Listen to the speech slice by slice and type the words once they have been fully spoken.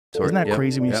Isn't that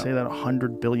crazy when you say that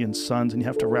 100 billion suns, and you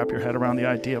have to wrap your head around the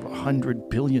idea of 100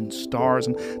 billion stars,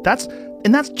 and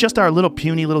that's just our little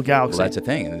puny little galaxy. Well, that's the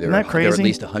thing. Isn't that crazy? There are at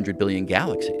least 100 billion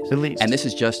galaxies. At least. And this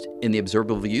is just in the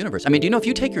observable universe. I mean, do you know if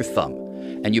you take your thumb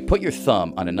and you put your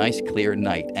thumb on a nice clear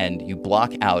night and you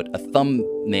block out a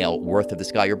thumbnail worth of the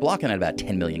sky, you're blocking out about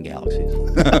 10 million galaxies.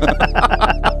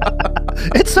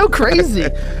 It's so crazy.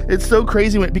 It's so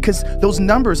crazy because those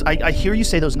numbers, I hear you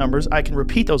say those numbers, I can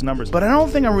repeat those numbers, but I don't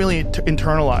think I'm really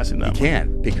internalizing them. You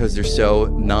can't, because they're so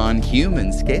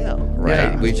non-human scale,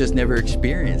 right? Yeah. We've just never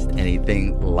experienced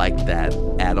anything like that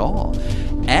at all.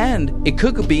 And it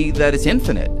could be that it's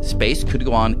infinite. Space could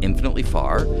go on infinitely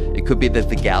far. It could be that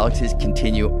the galaxies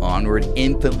continue onward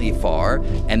infinitely far,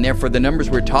 and therefore the numbers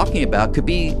we're talking about could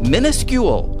be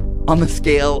minuscule on the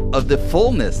scale of the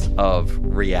fullness of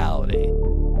reality.